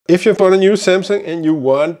If you've bought a new Samsung and you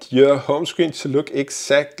want your home screen to look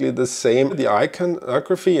exactly the same, the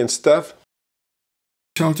iconography and stuff,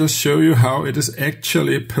 I'll just show you how it is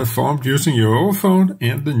actually performed using your old phone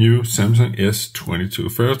and the new Samsung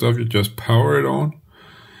S22. First off, you just power it on.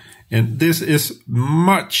 And this is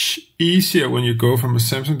much easier when you go from a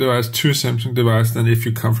Samsung device to a Samsung device than if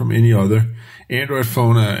you come from any other Android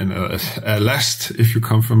phone, and last if you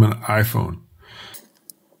come from an iPhone.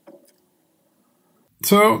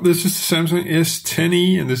 So this is the Samsung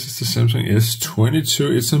S10e and this is the Samsung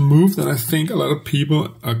S22. It's a move that I think a lot of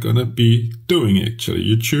people are gonna be doing actually.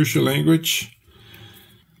 You choose your language,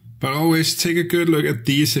 but always take a good look at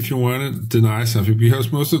these if you want to deny something,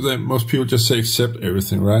 because most people just say accept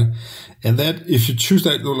everything, right? And that, if you choose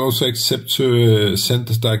that, it will also accept to send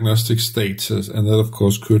the diagnostic status, and that of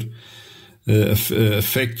course could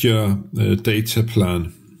affect your data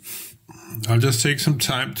plan. I'll just take some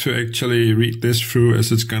time to actually read this through,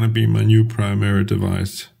 as it's gonna be my new primary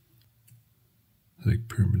device. Take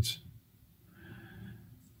permits.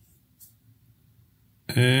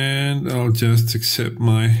 And I'll just accept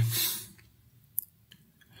my...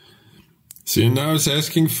 See, now it's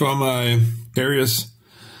asking for my various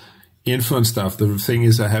info and stuff. The thing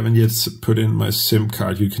is, I haven't yet put in my SIM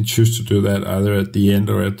card. You can choose to do that either at the end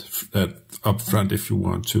or at up front if you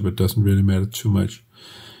want to, but it doesn't really matter too much.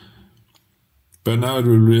 But now it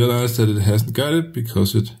will realize that it hasn't got it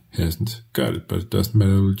because it hasn't got it, but it doesn't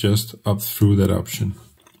matter, it will just opt through that option.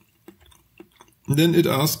 And then it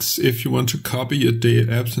asks if you want to copy your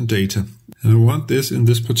apps and data. And I want this in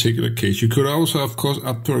this particular case. You could also, of course,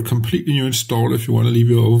 opt for a completely new install if you want to leave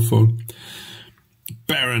your old phone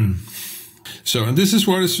barren. So, and this is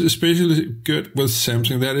what is especially good with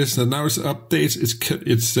Samsung. That is that now it's updates.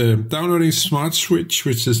 It's downloading Smart Switch,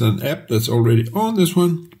 which is an app that's already on this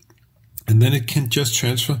one. And then it can just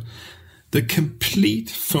transfer the complete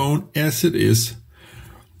phone as it is.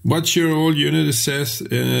 What's your old unit? It says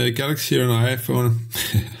Galaxy or an iPhone.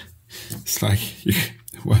 It's like,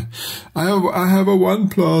 what? I have a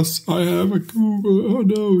OnePlus. I have a Google. Oh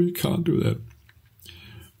no, you can't do that.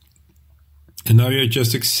 And now you're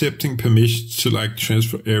just accepting permissions to like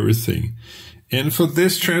transfer everything. And for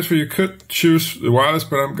this transfer, you could choose the wireless,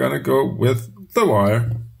 but I'm gonna go with the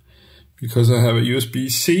wire because I have a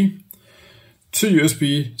USB-C to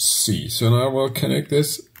USB-C. So now I will connect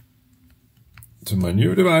this to my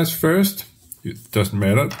new device first. It doesn't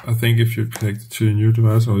matter, I think, if you connect it to the new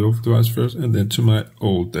device or the old device first, and then to my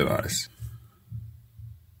old device.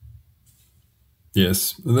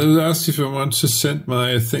 Yes, and then it asks if I want to send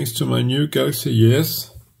my things to my new Galaxy. Yes.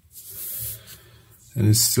 And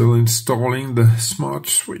it's still installing the Smart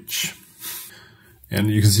Switch. And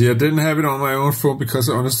you can see I didn't have it on my own phone because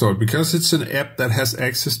I uninstalled it. Because it's an app that has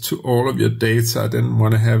access to all of your data, I didn't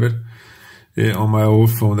want to have it on my old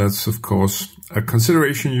phone. That's, of course, a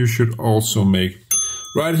consideration you should also make.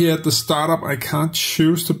 Right here at the startup, I can't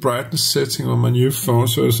choose the brightness setting on my new phone,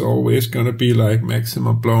 so it's always going to be like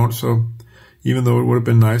maximum blown. So even though it would have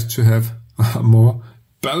been nice to have a more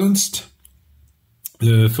balanced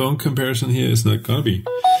phone comparison, here it's not going to be.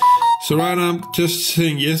 So right now I'm just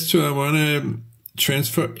saying yes to, I want to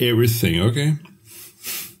transfer everything, okay?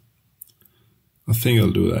 I think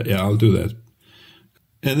I'll do that. Yeah, I'll do that.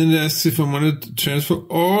 And then it asks if I want to transfer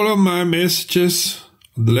all of my messages,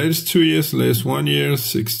 the latest 2 years, the latest 1 year,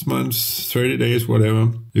 6 months, 30 days,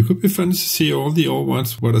 whatever. It could be fun to see all the old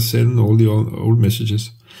ones, what I said in all the old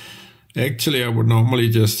messages. Actually, I would normally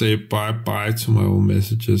just say bye-bye to my old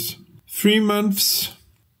messages. 3 months.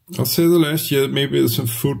 I'll say the last year, maybe there's some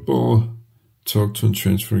football, talk to and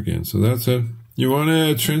transfer again. So that's it. You want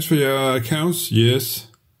to transfer your accounts? Yes.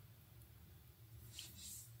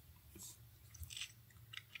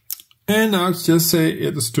 And now it's just say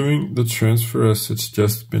it is doing the transfer as it's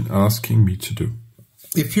just been asking me to do.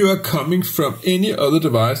 If you are coming from any other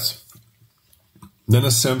device than a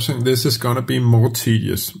Samsung, this is going to be more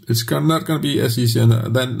tedious. It's not going to be as easy.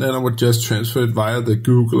 And then I would just transfer it via the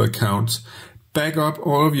Google accounts. Back up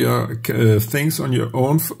all of your things on your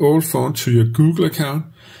own old phone to your Google account.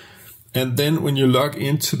 And then when you log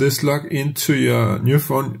into this, log into your new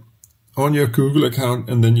phone on your Google account,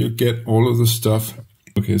 and then you get all of the stuff.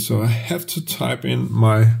 Okay, so I have to type in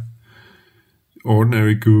my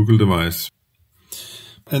ordinary Google device.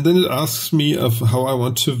 And then it asks me of how I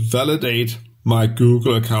want to validate my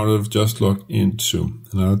Google account that I've just logged into.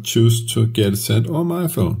 And I'll choose to get it sent on my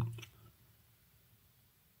phone.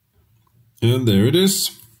 And there it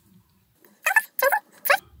is.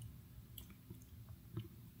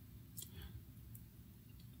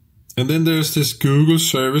 And then there's this Google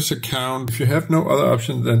service account. If you have no other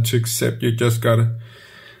option than to accept, you just gotta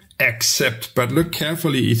accept, but look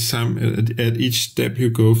carefully each time at each step you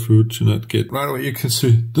go through to not get. Right away you can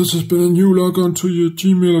see, this has been a new logon to your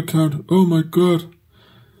Gmail account. Oh my god.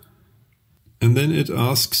 And then it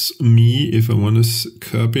asks me if I want to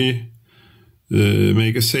copy,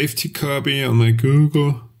 make a safety copy on my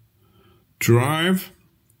Google Drive.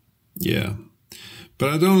 Yeah. But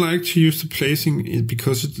I don't like to use the placing it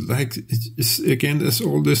because it's again, there's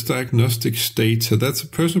all this diagnostic data. That's a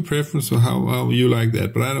personal preference of how you like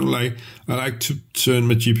that. But I like to turn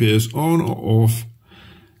my GPS on or off.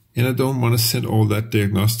 And I don't want to send all that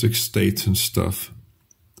diagnostic state and stuff.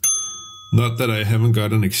 Not that I haven't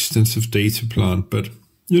got an extensive data plan, but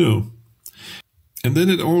you know. And then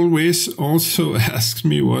it always also asks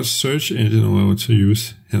me what search engine I want to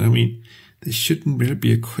use. And I mean, there shouldn't really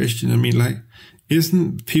be a question. I mean, like,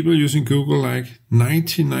 isn't people using Google like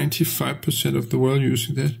 95% of the world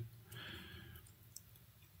using that?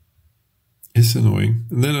 It's annoying.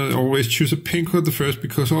 And then I always choose a PIN code the first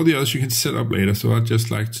because all the others you can set up later. So I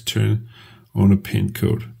just like to turn on a PIN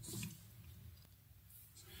code.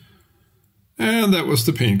 And that was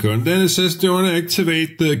the PIN code. And then it says, do you want to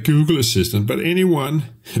activate the Google Assistant? But anyone,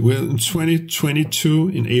 well, in 2022,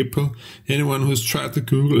 in April, anyone who's tried the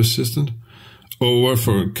Google Assistant over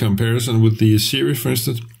for comparison with the Siri, for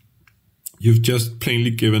instance, you've just plainly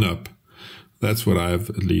given up. That's what I've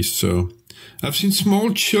at least. So I've seen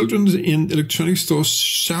small children in electronic stores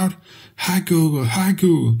shout, hi Google,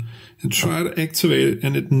 and try to activate it,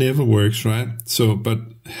 and it never works, right? So, but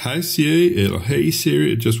hi Siri, or hey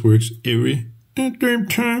Siri, it just works every damn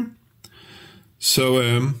time. So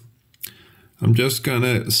I'm just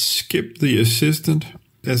gonna skip the assistant.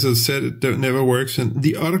 As I said, it never works. And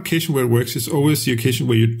the other occasion where it works is always the occasion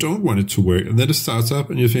where you don't want it to work. And then it starts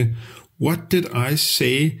up and you think, what did I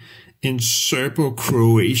say in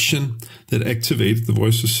Serbo-Croatian that activated the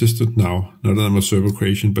voice assistant now? Not that I'm a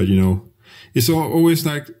Serbo-Croatian, but you know, it's always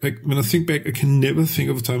like when I think back, I can never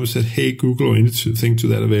think of a time I said, hey Google, or anything to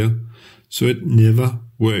that avail. So it never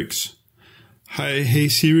works. Hi, hey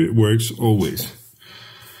Siri, it works always.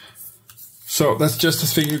 So that's just a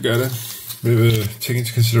thing you gotta take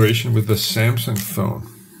into consideration with the Samsung phone.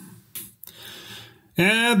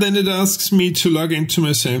 And then it asks me to log into my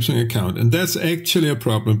Samsung account, and that's actually a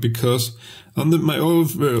problem because on my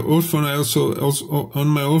old phone, I also on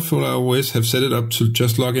my old phone I always have set it up to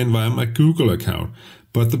just log in via my Google account.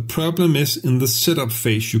 But the problem is in the setup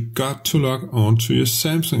phase, you got to log on to your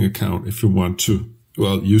Samsung account if you want to,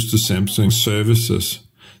 well, use the Samsung services.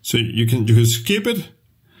 So you can skip it.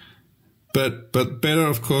 But better,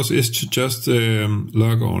 of course, is to just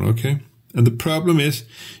log on, okay? And the problem is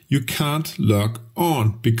you can't log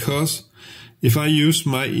on because if I use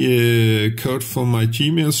my code for my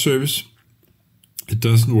Gmail service, it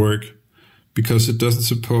doesn't work because it doesn't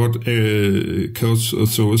support codes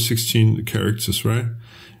of over 16 characters, right?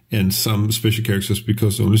 And some special characters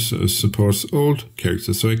because it only supports old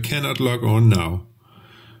characters. So I cannot log on now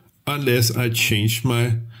unless I change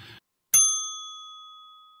my...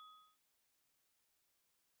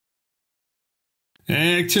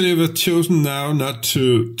 Actually, I've chosen now not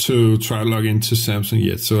to try to log into Samsung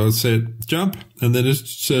yet. So I'll say jump, and then it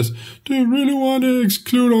says, do you really want to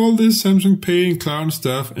exclude all this Samsung Pay and cloud and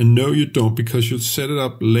stuff? And no, you don't, because you'll set it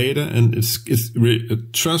up later, and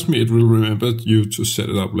trust me, it will remember you to set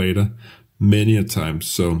it up later many a time.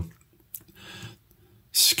 So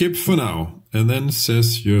skip for now, and then it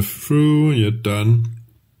says you're through, you're done.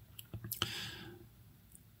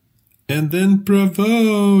 And then,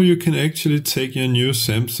 bravo, you can actually take your new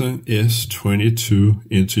Samsung S22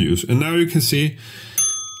 into use. And now you can see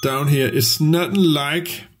down here, it's not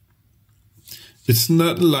like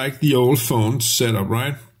the old phone setup,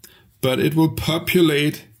 right? But it will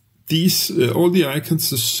populate these all the icons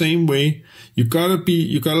the same way. You gotta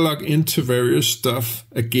log into various stuff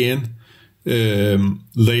again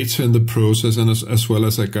later in the process, and as well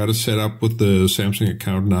as I got it set up with the Samsung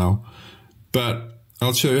account now. But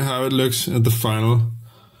I'll show you how it looks at the final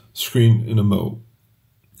screen in a mo.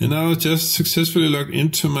 And now I just successfully logged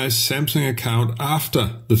into my Samsung account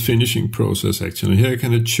after the finishing process, actually. Here I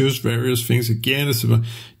can choose various things. Again, it's about,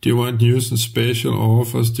 do you want news and special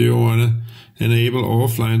offers? Do you want to enable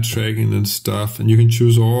offline tracking and stuff? And you can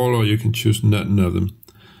choose all, or you can choose none of them.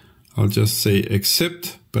 I'll just say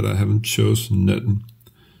accept, but I haven't chosen none.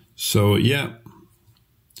 So yeah.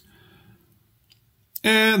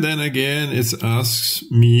 And then again, it asks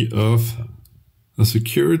me of a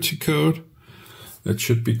security code that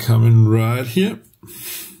should be coming right here.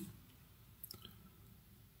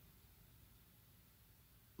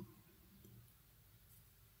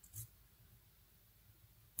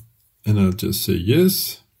 And I'll just say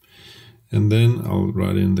yes. And then I'll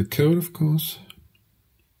write in the code, of course.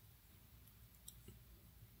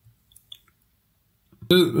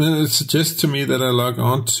 It suggests to me that I log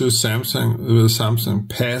on to Samsung with Samsung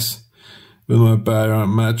Pass with my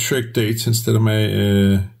biometric data instead of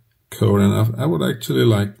my code, and I would actually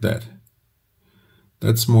like that.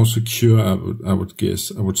 That's more secure, I would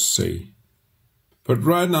guess, I would say. But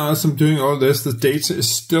right now, as I'm doing all this, the data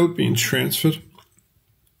is still being transferred.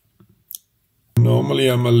 Normally,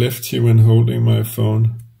 I'm a lefty when holding my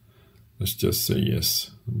phone. Let's just say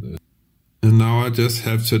yes. And now I just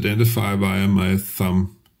have to identify via my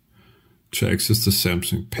thumb to access the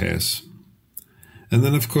Samsung Pass. And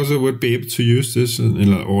then, of course, I would be able to use this,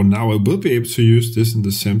 or now I will be able to use this in the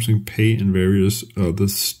Samsung Pay and various other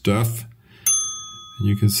stuff. And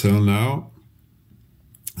you can tell now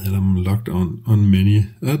that I'm logged on many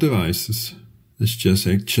devices. This just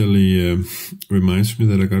actually reminds me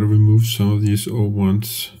that I gotta remove some of these old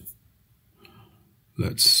ones.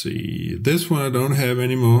 Let's see. This one I don't have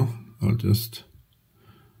anymore. I'll just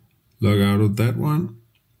log out of that one.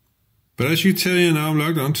 But as you can tell, now I'm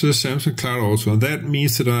logged onto the Samsung Cloud also. And that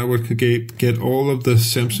means that I would get all of the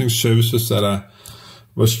Samsung services that I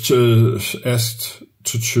was asked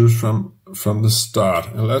to choose from the start.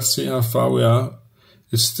 And let's see how far we are.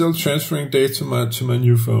 It's still transferring data to my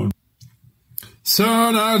new phone. So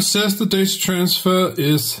now it says the data transfer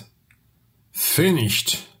is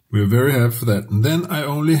finished. We're very happy for that. And then I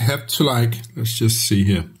only have to let's just see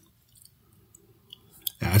here.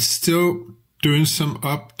 Yeah, it's still doing some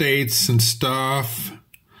updates and stuff.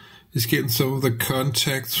 It's getting some of the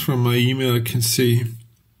contacts from my email, I can see.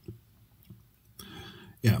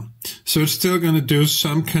 Yeah, so it's still going to do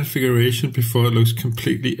some configuration before it looks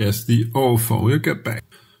completely as the old phone. We'll get back.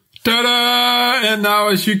 Ta-da! And now,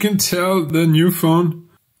 as you can tell, the new phone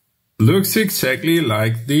looks exactly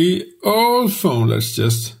like the old phone. Let's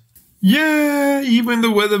just... Yeah, even the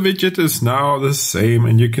weather widget is now the same.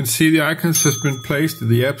 And you can see the icons has been placed in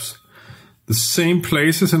the apps, the same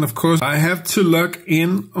places. And of course, I have to log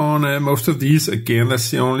in on most of these again. That's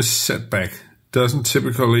the only setback. Doesn't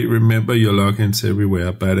typically remember your logins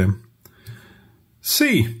everywhere. But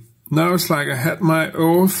see, now it's like I had my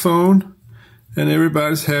old phone. And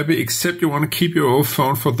everybody's happy, except you want to keep your old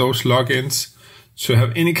phone for those logins to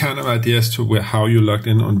have any kind of idea as to how you logged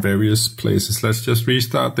in on various places. Let's just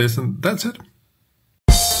restart this, and that's it.